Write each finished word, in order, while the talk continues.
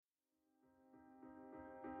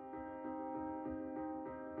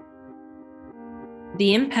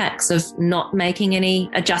The impacts of not making any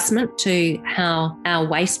adjustment to how our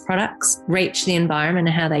waste products reach the environment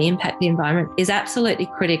and how they impact the environment is absolutely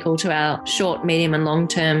critical to our short, medium and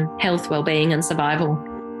long-term health, well-being and survival.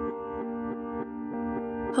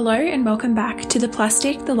 Hello and welcome back to the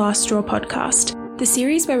Plastic, the Last Straw podcast, the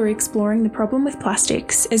series where we're exploring the problem with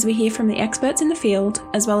plastics as we hear from the experts in the field,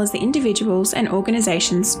 as well as the individuals and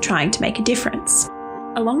organisations trying to make a difference.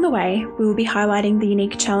 Along the way, we will be highlighting the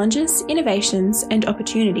unique challenges, innovations, and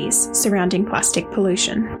opportunities surrounding plastic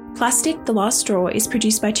pollution. Plastic, the Last Straw is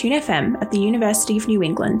produced by Tune FM at the University of New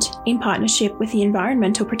England in partnership with the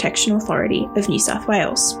Environmental Protection Authority of New South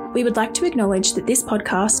Wales. We would like to acknowledge that this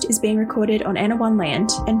podcast is being recorded on Anaiwan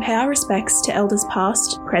land and pay our respects to elders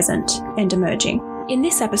past, present, and emerging. In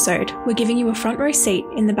this episode, we're giving you a front row seat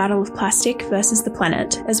in the battle of plastic versus the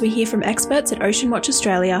planet as we hear from experts at OceanWatch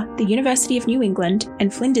Australia, the University of New England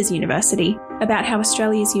and Flinders University about how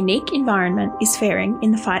Australia's unique environment is faring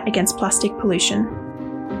in the fight against plastic pollution.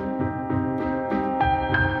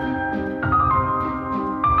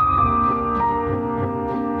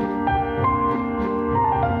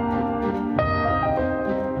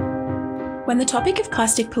 When the topic of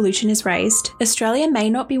plastic pollution is raised, Australia may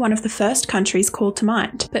not be one of the first countries called to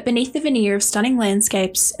mind, but beneath the veneer of stunning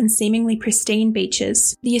landscapes and seemingly pristine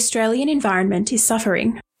beaches, the Australian environment is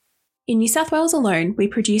suffering. In New South Wales alone, we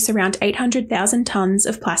produce around 800,000 tonnes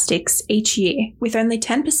of plastics each year, with only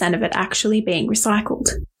 10% of it actually being recycled.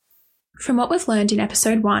 From what we've learned in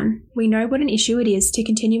episode 1, we know what an issue it is to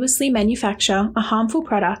continuously manufacture a harmful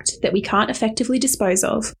product that we can't effectively dispose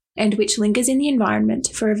of, and which lingers in the environment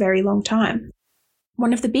for a very long time.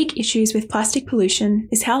 One of the big issues with plastic pollution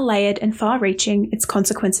is how layered and far-reaching its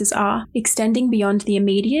consequences are, extending beyond the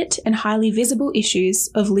immediate and highly visible issues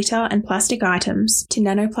of litter and plastic items to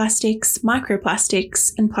nanoplastics,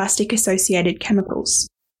 microplastics, and plastic-associated chemicals.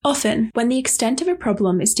 Often, when the extent of a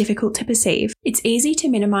problem is difficult to perceive, it's easy to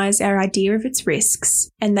minimise our idea of its risks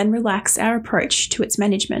and then relax our approach to its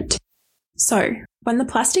management. So, when the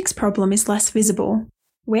plastics problem is less visible,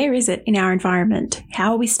 where is it in our environment?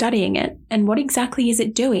 How are we studying it? And what exactly is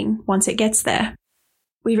it doing once it gets there?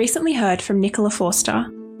 We recently heard from Nicola Forster,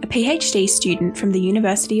 a PhD student from the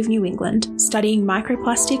University of New England, studying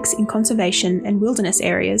microplastics in conservation and wilderness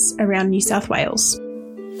areas around New South Wales.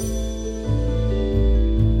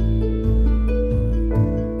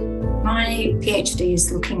 My PhD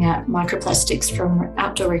is looking at microplastics from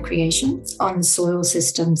outdoor recreation on soil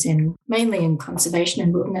systems mainly in conservation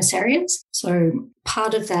and wilderness areas. So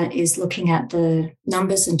part of that is looking at the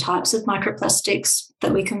numbers and types of microplastics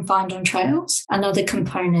that we can find on trails. Another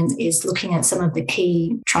component is looking at some of the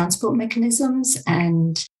key transport mechanisms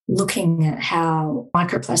and looking at how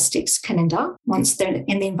microplastics can end up once they're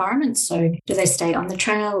in the environment. So do they stay on the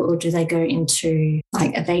trail or do they go into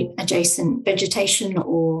adjacent vegetation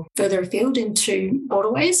or further afield into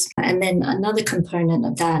waterways? And then another component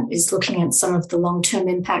of that is looking at some of the long-term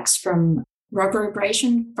impacts from rubber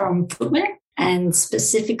abrasion from footwear and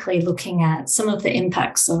specifically looking at some of the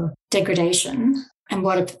impacts of degradation and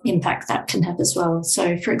what impact that can have as well.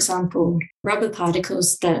 So, for example, rubber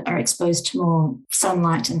particles that are exposed to more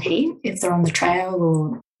sunlight and heat, if they're on the trail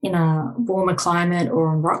or in a warmer climate or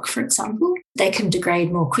on rock, for example, they can degrade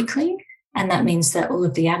more quickly. And that means that all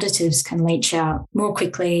of the additives can leach out more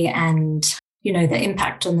quickly and the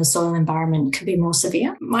impact on the soil environment can be more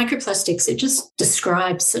severe. Microplastics, it just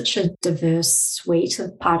describes such a diverse suite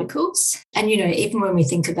of particles. And, even when we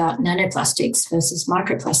think about nanoplastics versus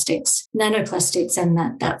microplastics and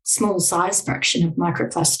that small size fraction of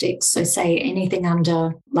microplastics, so say anything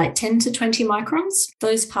under 10 to 20 microns,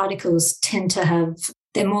 those particles tend to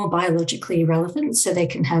they're more biologically relevant, so they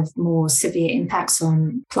can have more severe impacts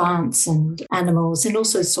on plants and animals and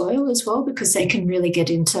also soil as well, because they can really get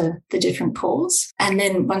into the different pores. And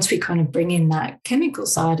then once we kind of bring in that chemical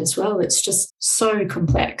side as well, it's just so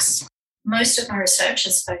complex. Most of my research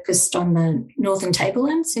is focused on the Northern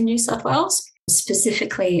Tablelands in New South Wales,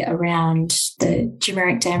 specifically around the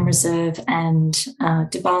Jimerick Dam Reserve and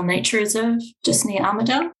Duval Nature Reserve, just near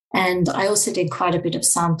Armidale. And I also did quite a bit of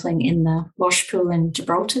sampling in the Washpool and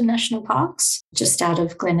Gibraltar National Parks, just out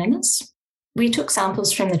of Glen Innes. We took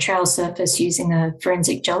samples from the trail surface using a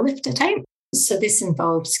forensic gel lifter tape. So this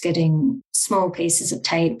involves getting small pieces of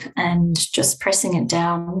tape and just pressing it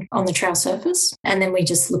down on the trail surface. And then we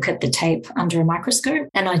just look at the tape under a microscope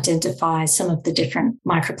and identify some of the different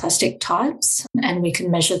microplastic types, and we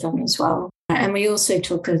can measure them as well. And we also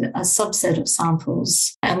took a subset of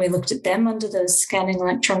samples and we looked at them under the scanning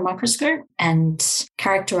electron microscope and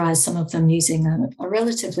characterized some of them using a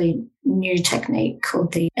relatively new technique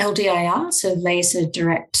called the LDIR, so laser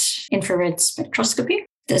direct infrared spectroscopy.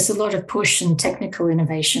 There's a lot of push and technical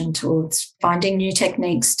innovation towards finding new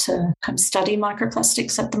techniques to kind of study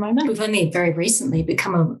microplastics at the moment. We've only very recently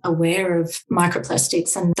become aware of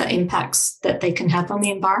microplastics and the impacts that they can have on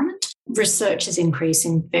the environment. Research is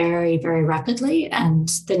increasing very, very rapidly, and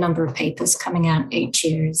the number of papers coming out each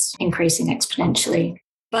year is increasing exponentially.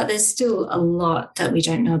 But there's still a lot that we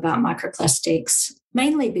don't know about microplastics,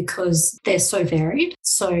 mainly because they're so varied.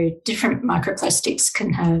 So different microplastics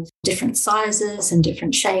can have different sizes and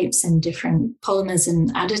different shapes and different polymers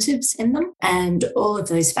and additives in them. And all of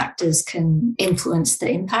those factors can influence the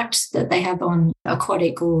impact that they have on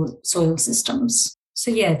aquatic or soil systems.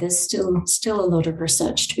 So yeah, there's still a lot of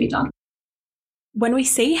research to be done. When we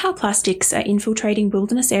see how plastics are infiltrating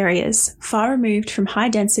wilderness areas, far removed from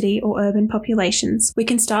high-density or urban populations, we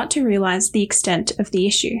can start to realise the extent of the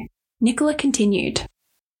issue. Nicola continued.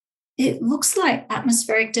 It looks like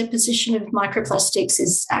atmospheric deposition of microplastics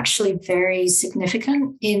is actually very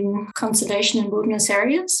significant in conservation and wilderness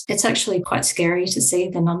areas. It's actually quite scary to see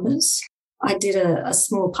the numbers. I did a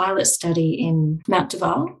small pilot study in Mount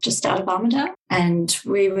Duval, just out of Armidale, and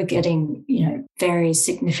we were getting, very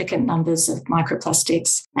significant numbers of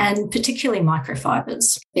microplastics and particularly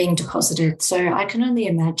microfibers being deposited. So I can only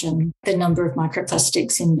imagine the number of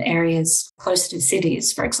microplastics in areas close to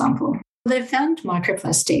cities, for example. They've found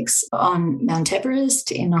microplastics on Mount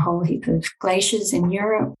Everest, in a whole heap of glaciers in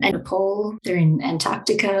Europe and Nepal. They're in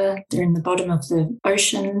Antarctica. They're in the bottom of the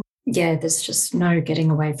ocean. Yeah, there's just no getting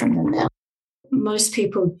away from them now. Most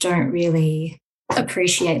people don't really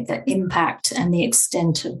appreciate the impact and the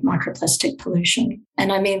extent of microplastic pollution.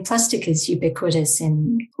 And I mean, plastic is ubiquitous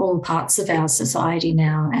in all parts of our society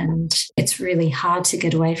now, and it's really hard to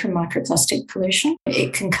get away from microplastic pollution.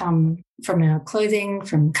 It can come from our clothing,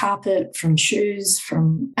 from carpet, from shoes,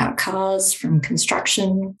 from our cars, from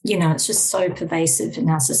construction. It's just so pervasive in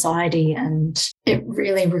our society, and it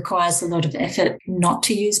really requires a lot of effort not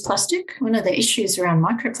to use plastic. One of the issues around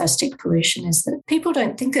microplastic pollution is that people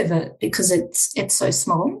don't think of it because it's so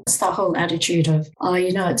small. It's the whole attitude of,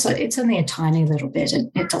 it's only a tiny little bit.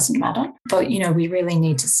 It doesn't matter. But, we really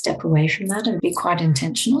need to step away from that and be quite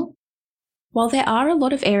intentional. While there are a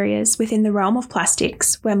lot of areas within the realm of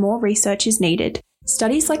plastics where more research is needed,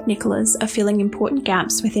 studies like Nicola's are filling important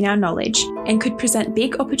gaps within our knowledge and could present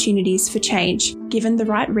big opportunities for change given the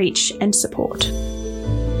right reach and support.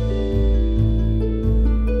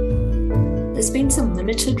 There's been some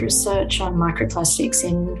limited research on microplastics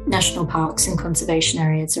in national parks and conservation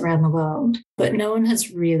areas around the world, but no one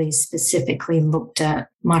has really specifically looked at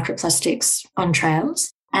microplastics on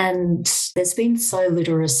trails. And there's been so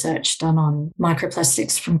little research done on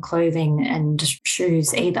microplastics from clothing and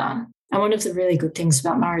shoes either. And one of the really good things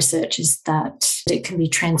about my research is that it can be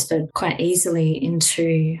transferred quite easily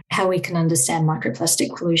into how we can understand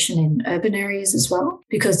microplastic pollution in urban areas as well,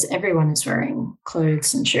 because everyone is wearing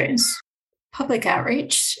clothes and shoes. Public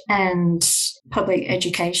outreach and public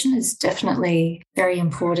education is definitely very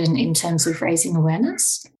important in terms of raising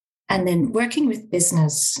awareness. And then working with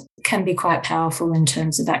business can be quite powerful in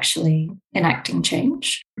terms of actually enacting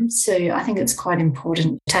change. So I think it's quite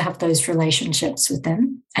important to have those relationships with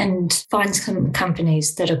them and find some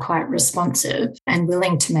companies that are quite responsive and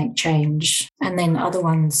willing to make change, and then other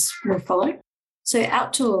ones will follow. So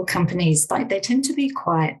outdoor companies, they tend to be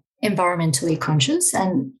quite environmentally conscious,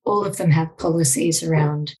 and all of them have policies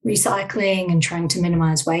around recycling and trying to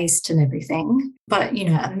minimize waste and everything. But,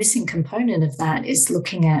 a missing component of that is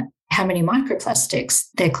looking at how many microplastics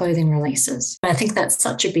their clothing releases. I think that's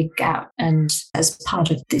such a big gap. And as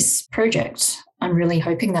part of this project, I'm really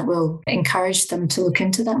hoping that we'll encourage them to look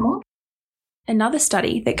into that more. Another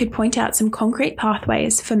study that could point out some concrete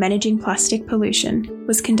pathways for managing plastic pollution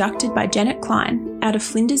was conducted by Janet Klein out of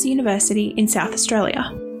Flinders University in South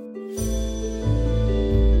Australia.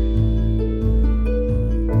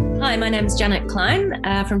 Hi, my name is Janet Klein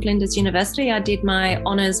from Flinders University. I did my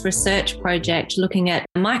honours research project looking at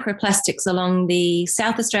microplastics along the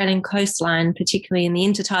South Australian coastline, particularly in the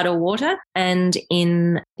intertidal water and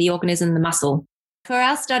in the organism, the mussel. For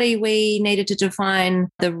our study, we needed to define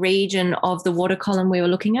the region of the water column we were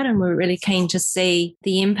looking at, and we were really keen to see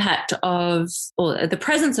the impact of, or the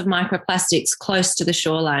presence of microplastics close to the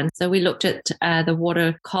shoreline. So we looked at the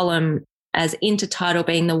water column as intertidal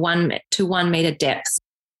being the 1 to 1 metre depths.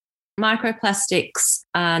 Microplastics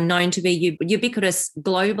are known to be ubiquitous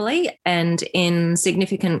globally and in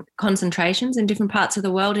significant concentrations in different parts of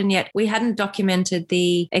the world, and yet we hadn't documented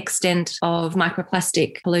the extent of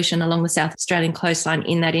microplastic pollution along the South Australian coastline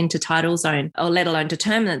in that intertidal zone, or let alone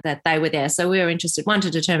determine that they were there. So we were interested, one, to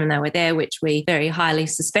determine they were there, which we very highly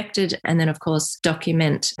suspected, and then, of course,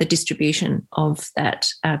 document the distribution of that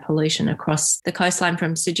pollution across the coastline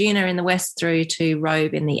from Ceduna in the west through to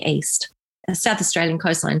Robe in the east. The South Australian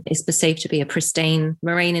coastline is perceived to be a pristine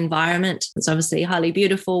marine environment. It's obviously highly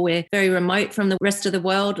beautiful. We're very remote from the rest of the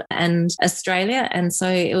world and Australia. And so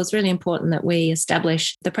it was really important that we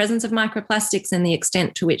establish the presence of microplastics and the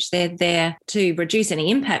extent to which they're there to reduce any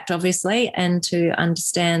impact, obviously, and to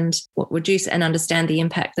understand the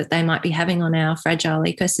impact that they might be having on our fragile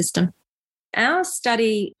ecosystem. Our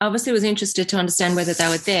study obviously was interested to understand whether they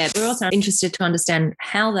were there. We were also interested to understand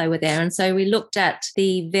how they were there. And so we looked at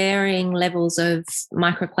the varying levels of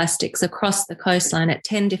microplastics across the coastline at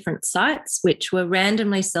 10 different sites, which were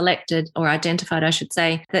randomly selected, or identified, I should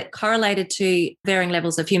say, that correlated to varying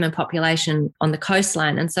levels of human population on the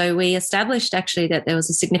coastline. And so we established actually that there was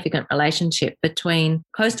a significant relationship between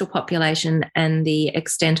coastal population and the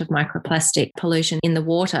extent of microplastic pollution in the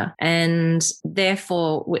water. And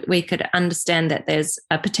therefore, we could understand that there's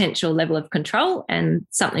a potential level of control and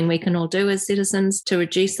something we can all do as citizens to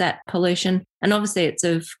reduce that pollution. And obviously it's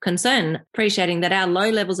of concern, appreciating that our low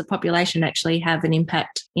levels of population actually have an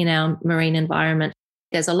impact in our marine environment.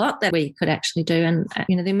 There's a lot that we could actually do. And,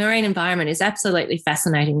 the marine environment is absolutely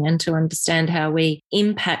fascinating, and to understand how we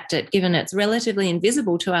impact it, given it's relatively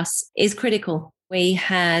invisible to us, is critical. We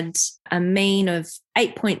had a mean of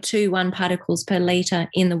 8.21 particles per litre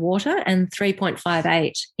in the water and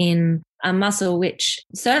 3.58 in a mussel, which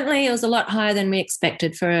certainly was a lot higher than we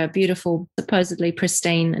expected for a beautiful, supposedly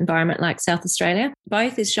pristine environment like South Australia.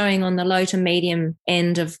 Both is showing on the low to medium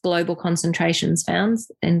end of global concentrations found.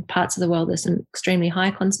 In parts of the world, there's an extremely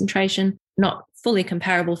high concentration, not fully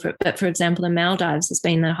comparable, but for example, the Maldives has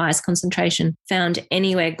been the highest concentration found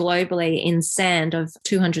anywhere globally in sand of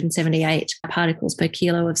 278 particles per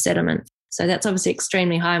kilo of sediment. So that's obviously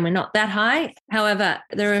extremely high, and we're not that high. However,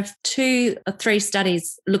 there are 2 or 3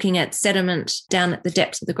 studies looking at sediment down at the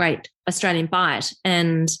depths of the Great Australian Bight,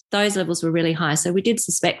 and those levels were really high. So we did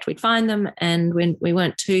suspect we'd find them, and we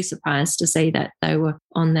weren't too surprised to see that they were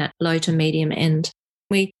on that low to medium end.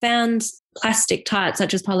 We found plastic types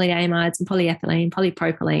such as polyamides and polyethylene,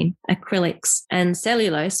 polypropylene, acrylics, and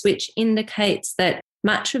cellulose, which indicates that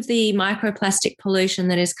much of the microplastic pollution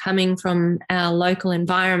that is coming from our local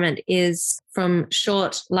environment is from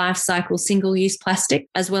short life cycle single-use plastic,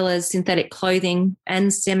 as well as synthetic clothing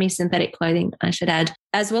and semi-synthetic clothing, I should add,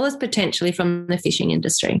 as well as potentially from the fishing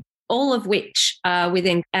industry, all of which are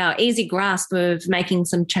within our easy grasp of making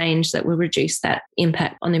some change that will reduce that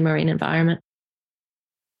impact on the marine environment.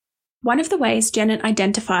 One of the ways Janet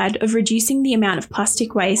identified of reducing the amount of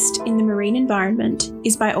plastic waste in the marine environment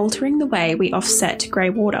is by altering the way we offset grey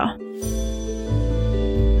water.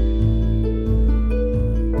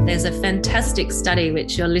 There's a fantastic study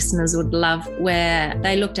which your listeners would love, where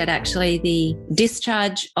they looked at actually the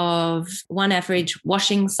discharge of one average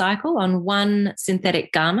washing cycle on one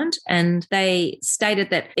synthetic garment, and they stated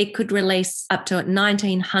that it could release up to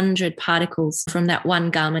 1,900 particles from that one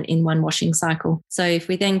garment in one washing cycle. So if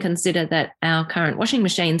we then consider that our current washing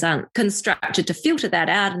machines aren't constructed to filter that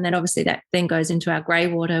out, and then obviously that then goes into our grey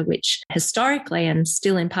water, which historically and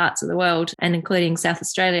still in parts of the world, and including South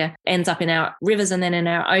Australia, ends up in our rivers and then in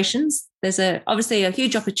our oceans. There's obviously a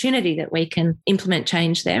huge opportunity that we can implement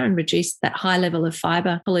change there and reduce that high level of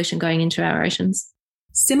fibre pollution going into our oceans.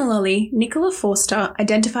 Similarly, Nicola Forster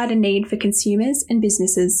identified a need for consumers and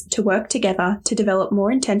businesses to work together to develop more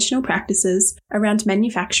intentional practices around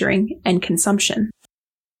manufacturing and consumption.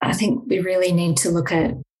 I think we really need to look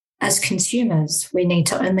at, as consumers, we need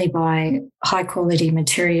to only buy high quality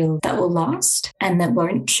material that will last and that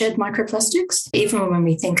won't shed microplastics. Even when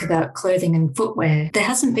we think about clothing and footwear, there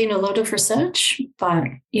hasn't been a lot of research, but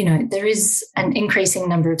there is an increasing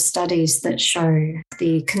number of studies that show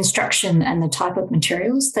the construction and the type of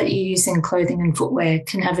materials that you use in clothing and footwear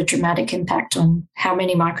can have a dramatic impact on how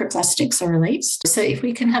many microplastics are released. So if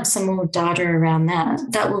we can have some more data around that,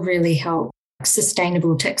 that will really help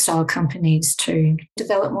sustainable textile companies to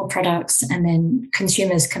develop more products, and then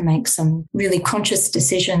consumers can make some really conscious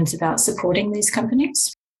decisions about supporting these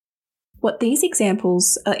companies. What these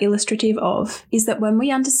examples are illustrative of is that when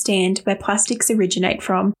we understand where plastics originate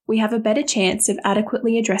from, we have a better chance of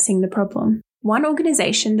adequately addressing the problem. One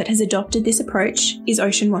organisation that has adopted this approach is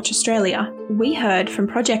OceanWatch Australia. We heard from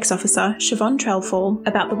Projects Officer Siobhan Trelfall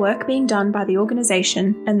about the work being done by the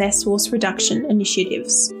organisation and their source reduction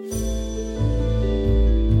initiatives.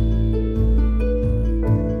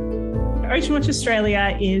 OceanWatch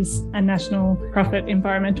Australia is a national profit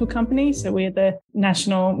environmental company. So we're the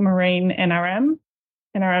National Marine NRM.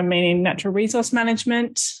 NRM meaning Natural Resource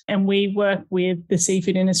Management. And we work with the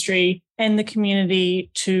seafood industry and the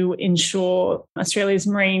community to ensure Australia's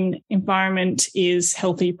marine environment is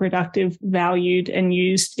healthy, productive, valued and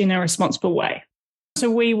used in a responsible way.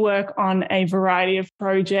 So we work on a variety of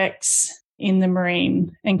projects in the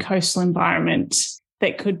marine and coastal environment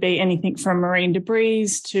that could be anything from marine debris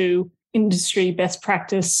to industry best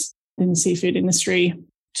practice in the seafood industry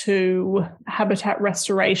to habitat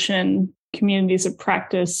restoration, communities of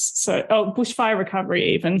practice, bushfire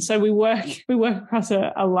recovery even. So we work across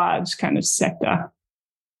a large kind of sector.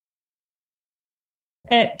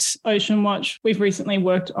 At OceanWatch, we've recently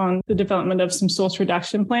worked on the development of some source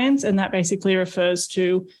reduction plans, and that basically refers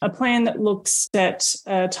to a plan that looks at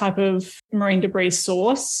a type of marine debris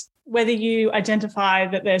source. Whether you identify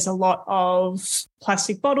that there's a lot of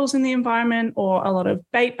plastic bottles in the environment or a lot of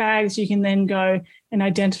bait bags, you can then go and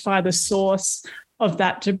identify the source of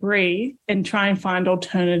that debris and try and find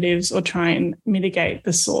alternatives or try and mitigate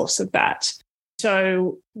the source of that.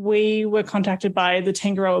 So we were contacted by the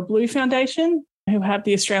Tangaroa Blue Foundation, who have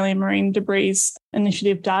the Australian Marine Debris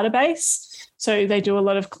Initiative database. So they do a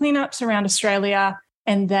lot of cleanups around Australia,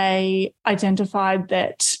 and they identified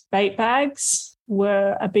that bait bags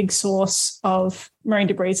were a big source of marine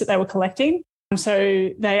debris that they were collecting. So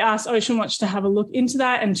they asked OceanWatch to have a look into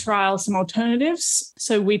that and trial some alternatives.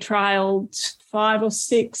 So we trialed 5 or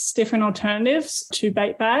 6 different alternatives to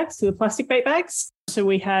bait bags, to the plastic bait bags. So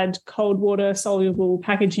we had cold water soluble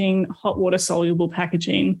packaging, hot water soluble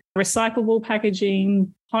packaging, recyclable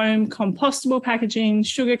packaging, home compostable packaging,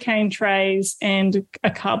 sugarcane trays, and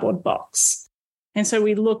a cardboard box. And so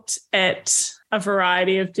we looked at a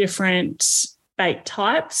variety of different bait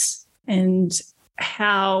types and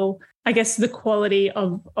how, I guess, the quality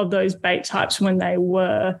of those bait types when they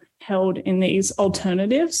were held in these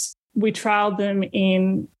alternatives. We trialled them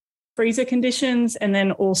in freezer conditions and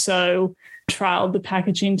then also trialled the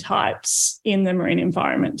packaging types in the marine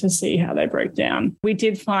environment to see how they broke down. We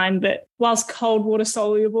did find that whilst cold water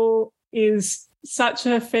soluble is such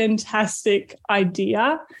a fantastic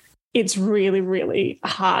idea, it's really, really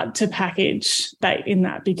hard to package bait in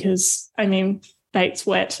that because, bait's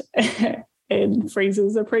wet and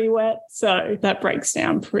freezers are pretty wet. So that breaks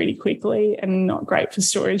down pretty quickly and not great for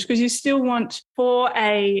storage because you still want, for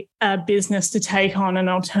a business to take on an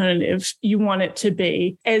alternative, you want it to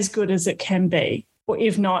be as good as it can be, or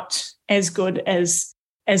if not as good as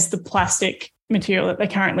the plastic material that they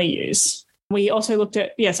currently use. We also looked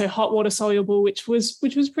at, so hot water soluble, which was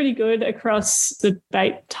pretty good across the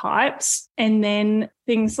bait types. And then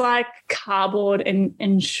things like cardboard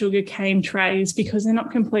and sugarcane trays, because they're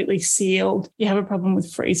not completely sealed, you have a problem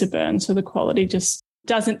with freezer burn. So the quality just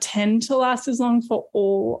doesn't tend to last as long for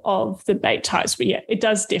all of the bait types. But it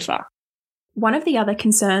does differ. One of the other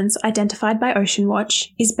concerns identified by OceanWatch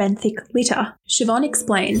is benthic litter. Siobhan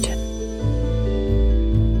explained.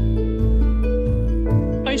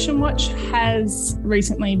 OceanWatch has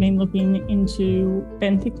recently been looking into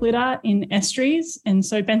benthic litter in estuaries. And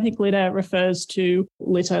so benthic litter refers to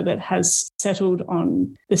litter that has settled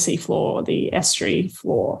on the seafloor, the estuary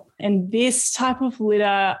floor. And this type of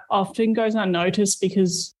litter often goes unnoticed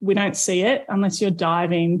because we don't see it. Unless you're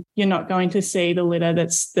diving, you're not going to see the litter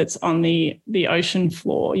that's on the ocean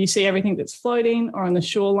floor. You see everything that's floating or on the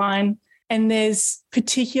shoreline. And there's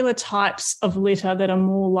particular types of litter that are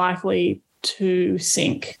more likely to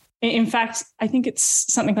sink. In fact, I think it's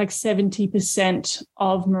something like 70%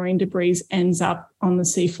 of marine debris ends up on the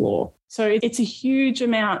seafloor. So it's a huge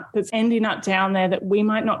amount that's ending up down there that we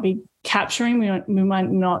might not be capturing. We might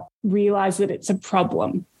not realise that it's a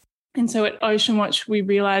problem. And so at OceanWatch, we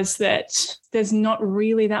realised that there's not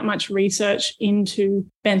really that much research into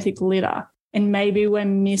benthic litter. And maybe we're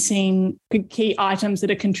missing key items that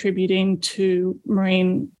are contributing to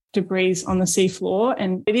marine debris on the seafloor,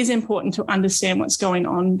 and it is important to understand what's going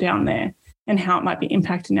on down there and how it might be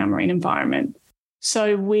impacting our marine environment.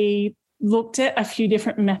 So we looked at a few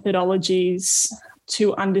different methodologies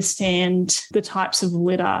to understand the types of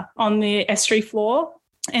litter on the estuary floor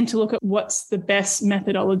and to look at what's the best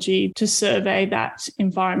methodology to survey that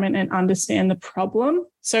environment and understand the problem.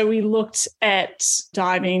 So we looked at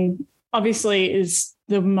diving, obviously is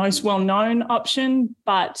the most well-known option,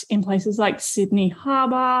 but in places like Sydney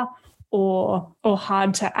Harbour or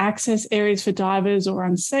hard to access areas for divers or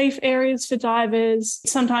unsafe areas for divers.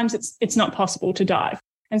 Sometimes it's not possible to dive.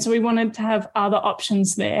 And so we wanted to have other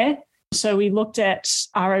options there. So we looked at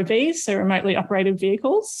ROVs, so remotely operated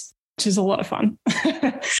vehicles, which is a lot of fun.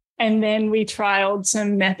 And then we trialed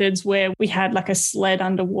some methods where we had like a sled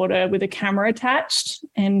underwater with a camera attached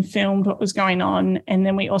and filmed what was going on. And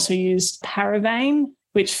then we also used paravane,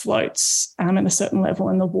 which floats at a certain level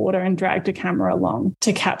in the water and dragged a camera along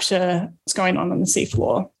to capture what's going on the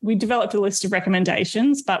seafloor. We developed a list of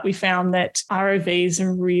recommendations, but we found that ROVs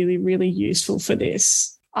are really, really useful for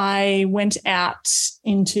this. I went out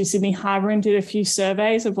into Sydney Harbour and did a few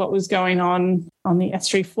surveys of what was going on the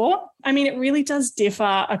estuary floor. I mean, it really does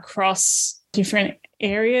differ across different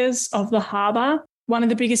areas of the harbour. One of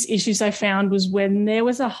the biggest issues I found was when there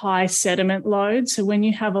was a high sediment load. So when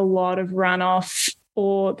you have a lot of runoff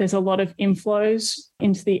or there's a lot of inflows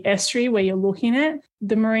into the estuary where you're looking at,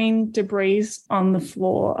 the marine debris on the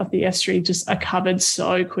floor of the estuary just are covered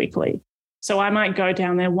so quickly. So I might go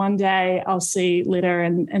down there one day, I'll see litter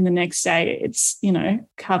and the next day it's,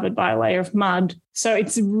 covered by a layer of mud. So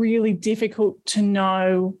it's really difficult to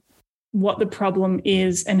know what the problem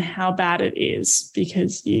is and how bad it is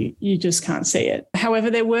because you just can't see it. However,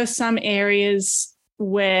 there were some areas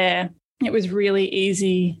where it was really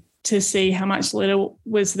easy to see how much litter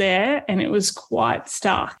was there and it was quite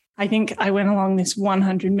stark. I think I went along this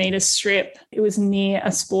 100-metre strip. It was near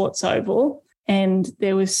a sports oval. And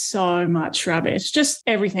there was so much rubbish, just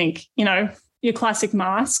everything, your classic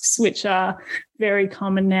masks, which are very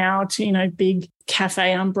common now to, big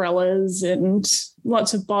cafe umbrellas and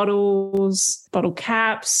lots of bottles, bottle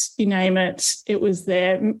caps, you name it. It was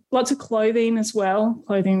there. Lots of clothing as well.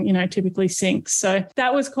 Clothing, typically sinks. So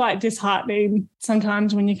that was quite disheartening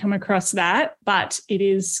sometimes when you come across that. But it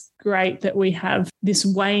is great that we have this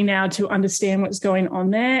way now to understand what's going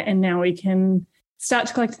on there. And now we can start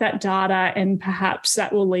to collect that data and perhaps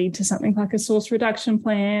that will lead to something like a source reduction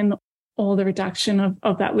plan or the reduction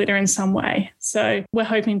of that litter in some way. So we're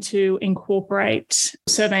hoping to incorporate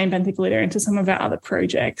surveying benthic litter into some of our other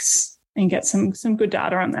projects and get some good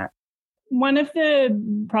data on that. One of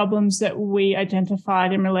the problems that we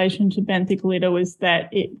identified in relation to benthic litter was that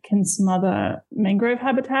it can smother mangrove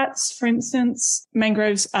habitats, for instance.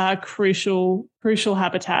 Mangroves are crucial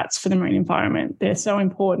habitats for the marine environment. They're so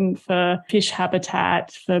important for fish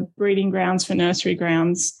habitat, for breeding grounds, for nursery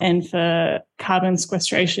grounds, and for carbon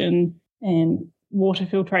sequestration and water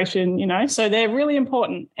filtration, so they're really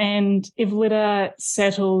important. And if litter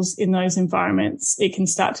settles in those environments, it can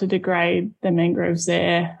start to degrade the mangroves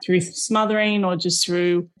there through smothering or just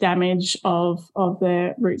through damage of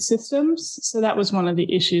their root systems. So that was one of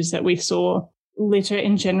the issues that we saw. Litter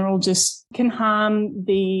in general just can harm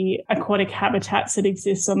the aquatic habitats that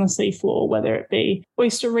exist on the seafloor, whether it be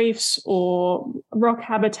oyster reefs or rock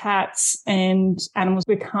habitats, and animals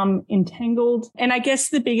become entangled. And I guess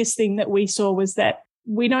the biggest thing that we saw was that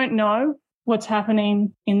we don't know what's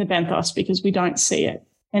happening in the benthos because we don't see it.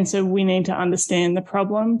 And so we need to understand the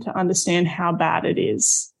problem to understand how bad it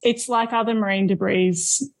is. It's like other marine debris.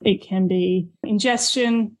 It can be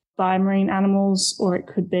ingestion by marine animals, or it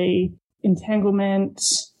could be entanglement,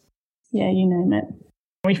 you name it.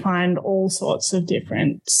 We find all sorts of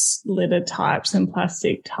different litter types and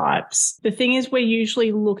plastic types. The thing is, we're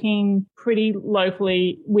usually looking pretty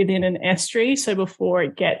locally within an estuary, so before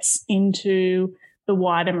it gets into the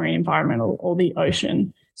wider marine environment or the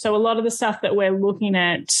ocean. So a lot of the stuff that we're looking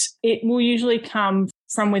at, it will usually come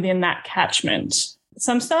from within that catchment.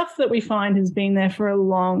 Some stuff that we find has been there for a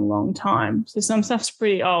long, long time. So some stuff's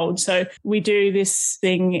pretty old. So we do this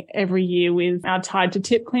thing every year with our tide to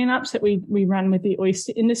tip cleanups that we run with the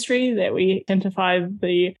oyster industry, that we identify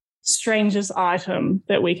the strangest item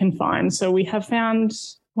that we can find. So we have found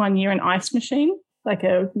one year an ice machine, like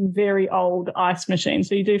a very old ice machine.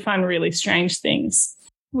 So you do find really strange things.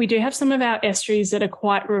 We do have some of our estuaries that are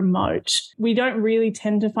quite remote. We don't really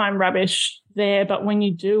tend to find rubbish there, but when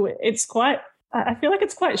you do, I feel like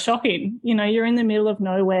it's quite shocking. You're in the middle of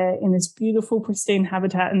nowhere in this beautiful, pristine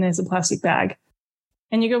habitat and there's a plastic bag.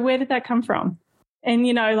 And you go, where did that come from? And,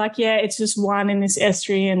 it's just one in this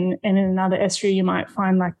estuary and in another estuary you might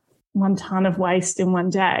find like 1 ton of waste in one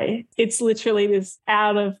day. It's literally this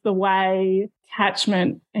out of the way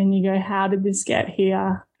catchment and you go, how did this get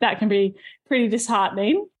here? That can be pretty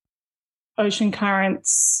disheartening. Ocean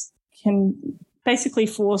currents can basically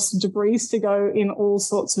force debris to go in all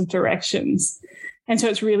sorts of directions. And so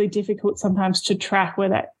it's really difficult sometimes to track where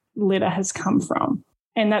that litter has come from.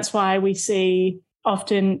 And that's why we see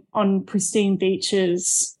often on pristine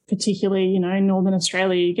beaches, particularly, in Northern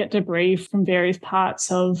Australia, you get debris from various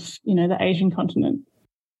parts of, the Asian continent.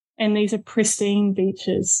 And these are pristine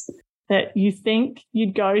beaches that you think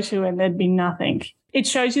you'd go to and there'd be nothing. It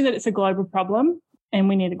shows you that it's a global problem and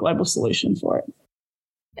we need a global solution for it.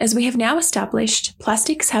 As we have now established,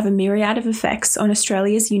 plastics have a myriad of effects on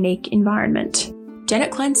Australia's unique environment.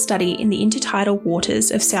 Janet Klein's study in the intertidal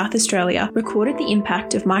waters of South Australia recorded the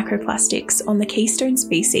impact of microplastics on the keystone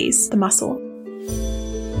species, the mussel.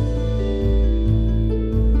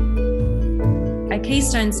 A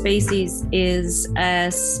keystone species is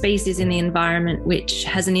a species in the environment which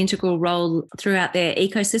has an integral role throughout their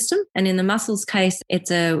ecosystem. And in the mussel's case,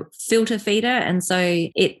 it's a filter feeder. And so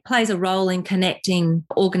it plays a role in connecting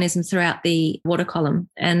organisms throughout the water column.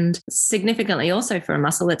 And significantly also for a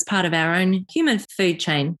mussel, it's part of our own human food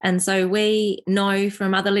chain. And so we know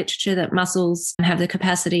from other literature that mussels have the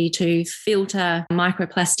capacity to filter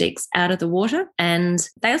microplastics out of the water. And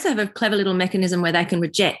they also have a clever little mechanism where they can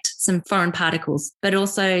reject some foreign particles. But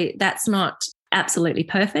also that's not absolutely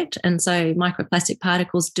perfect. And so microplastic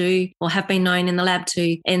particles do or have been known in the lab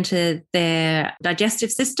to enter their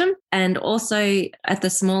digestive system and also at the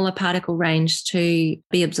smaller particle range to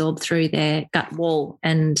be absorbed through their gut wall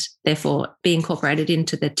and therefore be incorporated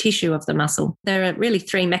into the tissue of the mussel. There are really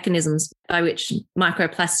three mechanisms by which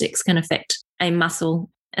microplastics can affect a mussel.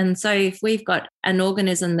 And so if we've got an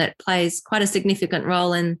organism that plays quite a significant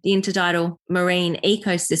role in the intertidal marine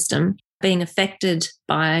ecosystem being affected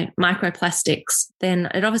by microplastics, then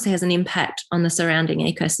it obviously has an impact on the surrounding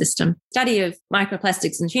ecosystem. Study of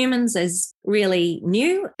microplastics in humans is really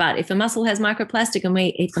new, but if a mussel has microplastic and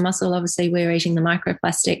we eat the mussel, obviously we're eating the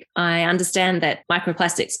microplastic. I understand that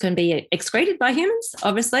microplastics can be excreted by humans,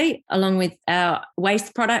 obviously, along with our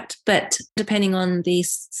waste product, but depending on the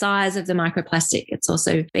size of the microplastic, it's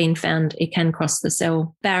also been found it can cross the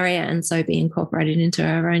cell barrier and so be incorporated into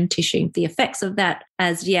our own tissue. The effects of that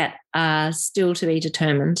as yet are still to be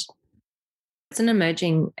determined. It's an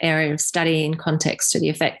emerging area of study in context to the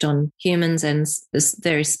effect on humans and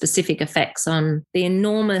very specific effects on the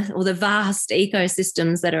enormous or the vast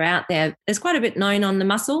ecosystems that are out there. There's quite a bit known on the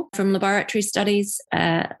mussel from laboratory studies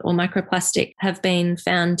or microplastic have been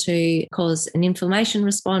found to cause an inflammation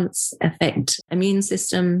response, affect immune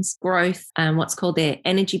systems, growth, what's called their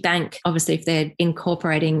energy bank. Obviously, if they're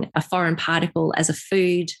incorporating a foreign particle as a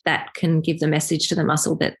food, that can give the message to the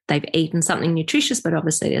mussel that they've eaten something nutritious, but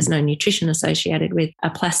obviously there's no nutrition associated with a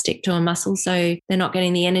plastic to a mussel. So they're not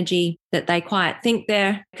getting the energy that they quite think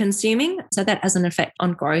they're consuming. So that has an effect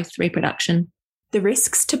on growth, reproduction. The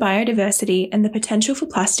risks to biodiversity and the potential for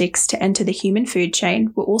plastics to enter the human food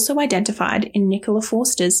chain were also identified in Nicola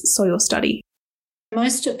Forster's soil study.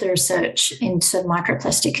 Most of the research into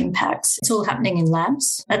microplastic impacts, it's all happening in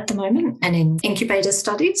labs at the moment and in incubator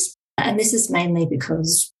studies. And this is mainly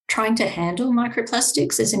because trying to handle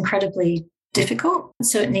microplastics is incredibly difficult.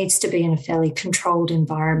 So it needs to be in a fairly controlled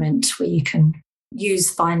environment where you can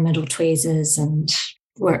use fine metal tweezers and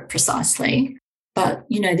work precisely. But,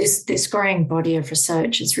 this growing body of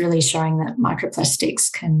research is really showing that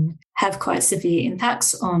microplastics can have quite severe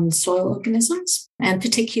impacts on soil organisms, and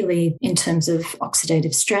particularly in terms of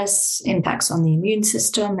oxidative stress, impacts on the immune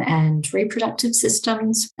system and reproductive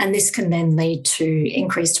systems. And this can then lead to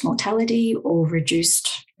increased mortality or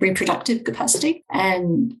reduced reproductive capacity.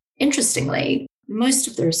 And interestingly, most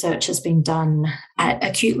of the research has been done at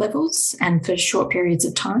acute levels and for short periods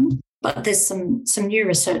of time. But there's some new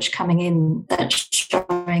research coming in that's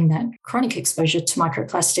showing that chronic exposure to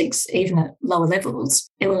microplastics, even at lower levels,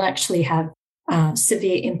 it will actually have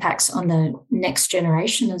severe impacts on the next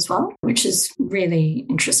generation as well, which is really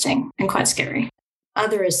interesting and quite scary.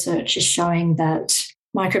 Other research is showing that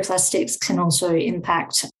microplastics can also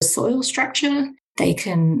impact the soil structure. They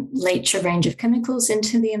can leach a range of chemicals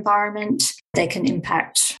into the environment. They can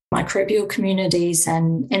impact microbial communities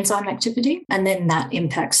and enzyme activity. And then that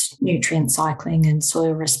impacts nutrient cycling and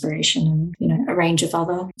soil respiration and, a range of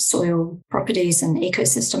other soil properties and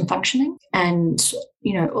ecosystem functioning. And,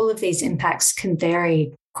 all of these impacts can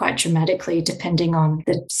vary quite dramatically depending on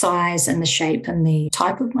the size and the shape and the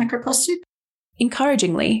type of microplastic.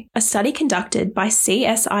 Encouragingly, a study conducted by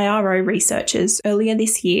CSIRO researchers earlier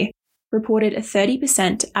this year reported a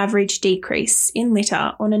 30% average decrease in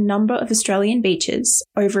litter on a number of Australian beaches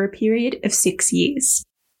over a period of 6 years.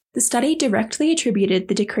 The study directly attributed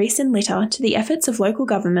the decrease in litter to the efforts of local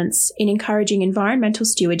governments in encouraging environmental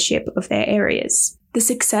stewardship of their areas. The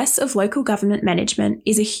success of local government management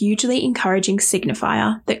is a hugely encouraging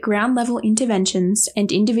signifier that ground-level interventions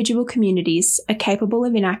and individual communities are capable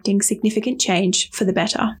of enacting significant change for the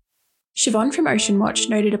better. Siobhan from OceanWatch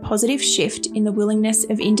noted a positive shift in the willingness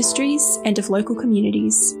of industries and of local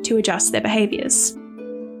communities to adjust their behaviours.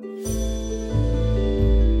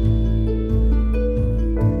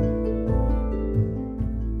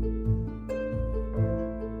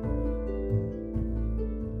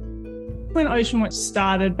 when OceanWatch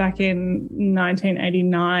started back in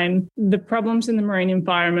 1989, the problems in the marine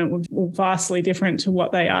environment were vastly different to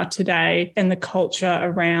what they are today, and the culture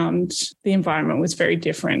around the environment was very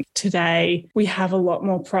different. Today, we have a lot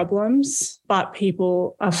more problems, but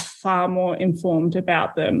people are far more informed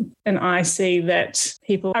about them. And I see that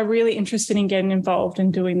people are really interested in getting involved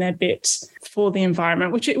and doing their bit for the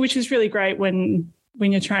environment, which is really great when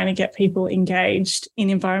you're trying to get people engaged in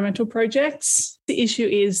environmental projects. The issue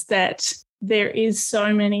is that there is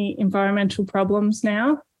so many environmental problems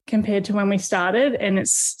now compared to when we started. And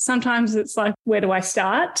sometimes it's like, where do I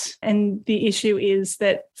start? And the issue is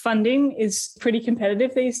that funding is pretty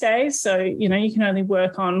competitive these days. So, you can only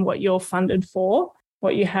work on what you're funded for,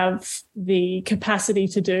 what you have the capacity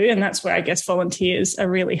to do. And that's where I guess volunteers are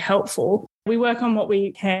really helpful. We work on what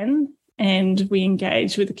we can, and we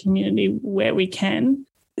engage with the community where we can.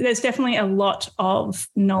 There's definitely a lot of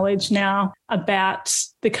knowledge now about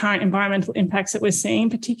the current environmental impacts that we're seeing,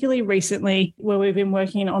 particularly recently where we've been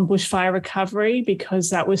working on bushfire recovery because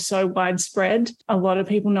that was so widespread. A lot of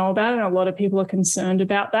people know about it and a lot of people are concerned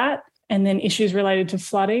about that. And then issues related to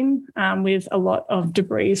flooding with a lot of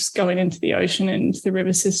debris going into the ocean and into the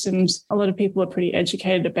river systems. A lot of people are pretty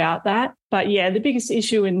educated about that. But yeah, the biggest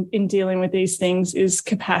issue in dealing with these things is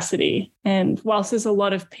capacity. And whilst there's a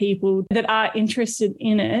lot of people that are interested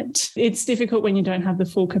in it, it's difficult when you don't have the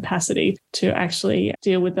full capacity to actually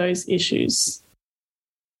deal with those issues.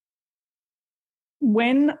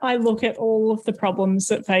 When I look at all of the problems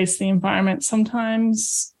that face the environment,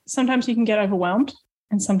 sometimes you can get overwhelmed.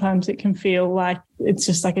 And sometimes it can feel like it's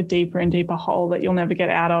just like a deeper and deeper hole that you'll never get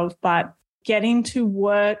out of. But getting to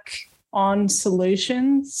work on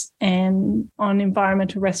solutions and on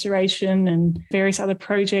environmental restoration and various other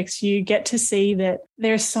projects, you get to see that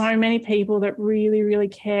there are so many people that really, really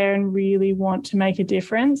care and really want to make a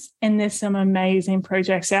difference. And there's some amazing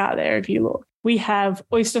projects out there if you look. We have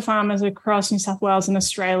oyster farmers across New South Wales and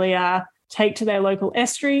Australia take to their local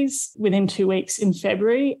estuaries within 2 weeks in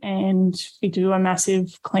February, and we do a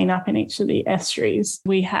massive cleanup in each of the estuaries.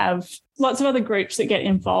 We have lots of other groups that get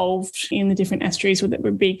involved in the different estuaries, whether it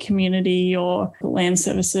would be community or land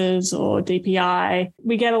services or DPI.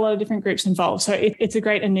 We get a lot of different groups involved. So it's a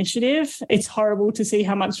great initiative. It's horrible to see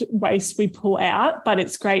how much waste we pull out, but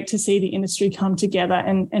it's great to see the industry come together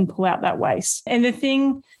and pull out that waste. And the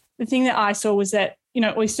thing that I saw was that,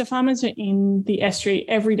 oyster farmers are in the estuary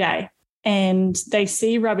every day. And they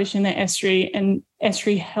see rubbish in their estuary, and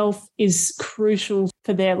estuary health is crucial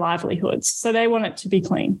for their livelihoods. So they want it to be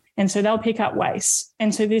clean. And so they'll pick up waste.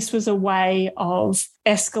 And so this was a way of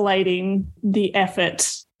escalating the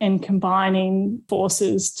effort and combining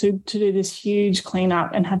forces to do this huge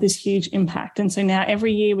cleanup and have this huge impact. And so now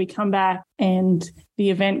every year we come back and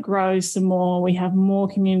the event grows some more. We have more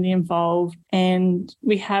community involved and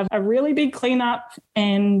we have a really big cleanup.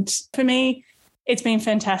 And for me, it's been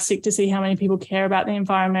fantastic to see how many people care about the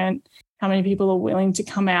environment, how many people are willing to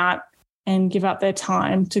come out and give up their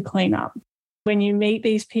time to clean up. When you meet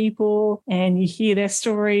these people and you hear their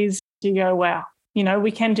stories, you go, wow,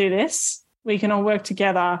 we can do this. We can all work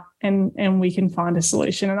together and we can find a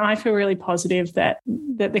solution. And I feel really positive that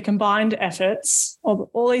the combined efforts of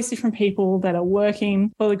all these different people that are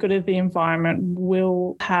working for the good of the environment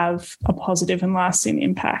will have a positive and lasting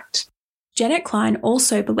impact. Janet Klein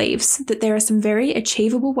also believes that there are some very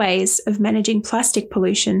achievable ways of managing plastic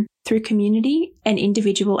pollution through community and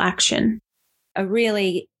individual action. A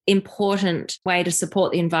really important way to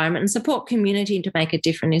support the environment and support community to make a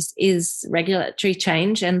difference is regulatory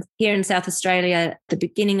change. And here in South Australia, at the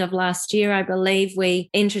beginning of last year, I believe, we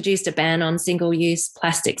introduced a ban on single-use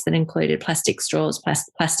plastics that included plastic straws,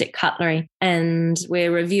 plastic cutlery. And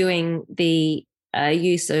we're reviewing the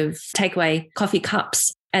use of takeaway coffee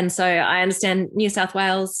cups. And so I understand New South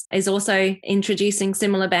Wales is also introducing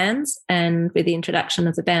similar bans, and with the introduction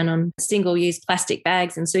of the ban on single-use plastic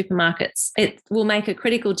bags in supermarkets, it will make a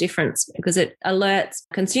critical difference because it alerts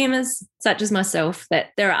consumers such as myself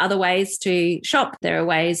that there are other ways to shop. There are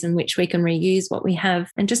ways in which we can reuse what we have,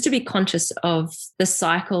 and just to be conscious of the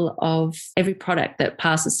cycle of every product that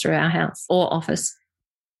passes through our house or office.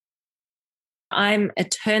 I'm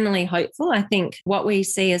eternally hopeful. I think what we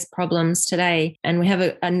see as problems today, and we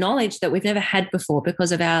have a knowledge that we've never had before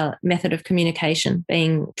because of our method of communication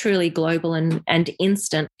being truly global and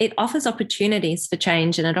instant, it offers opportunities for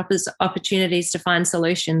change and it offers opportunities to find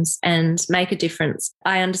solutions and make a difference.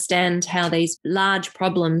 I understand how these large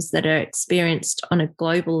problems that are experienced on a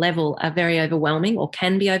global level are very overwhelming or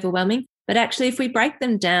can be overwhelming. But actually, if we break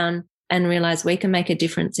them down and realize we can make a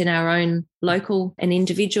difference in our own local and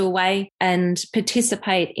individual way and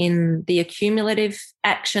participate in the accumulative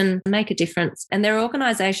action, make a difference. And there are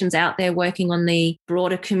organisations out there working on the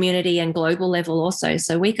broader community and global level also,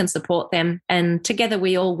 so we can support them and together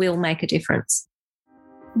we all will make a difference.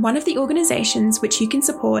 One of the organisations which you can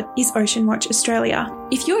support is OceanWatch Australia.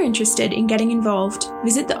 If you're interested in getting involved,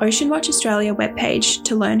 visit the OceanWatch Australia webpage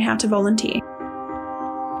to learn how to volunteer.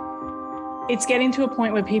 It's getting to a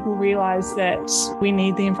point where people realise that we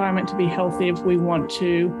need the environment to be healthy if we want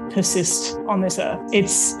to persist on this earth.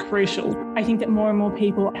 It's crucial. I think that more and more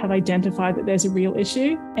people have identified that there's a real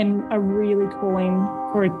issue and are really calling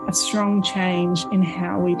for a strong change in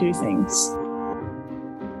how we do things.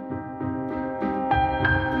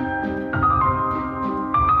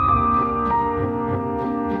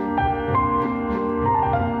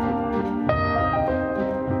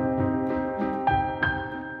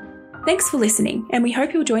 Thanks for listening, and we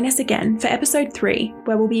hope you'll join us again for episode 3,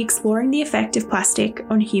 where we'll be exploring the effect of plastic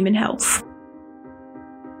on human health.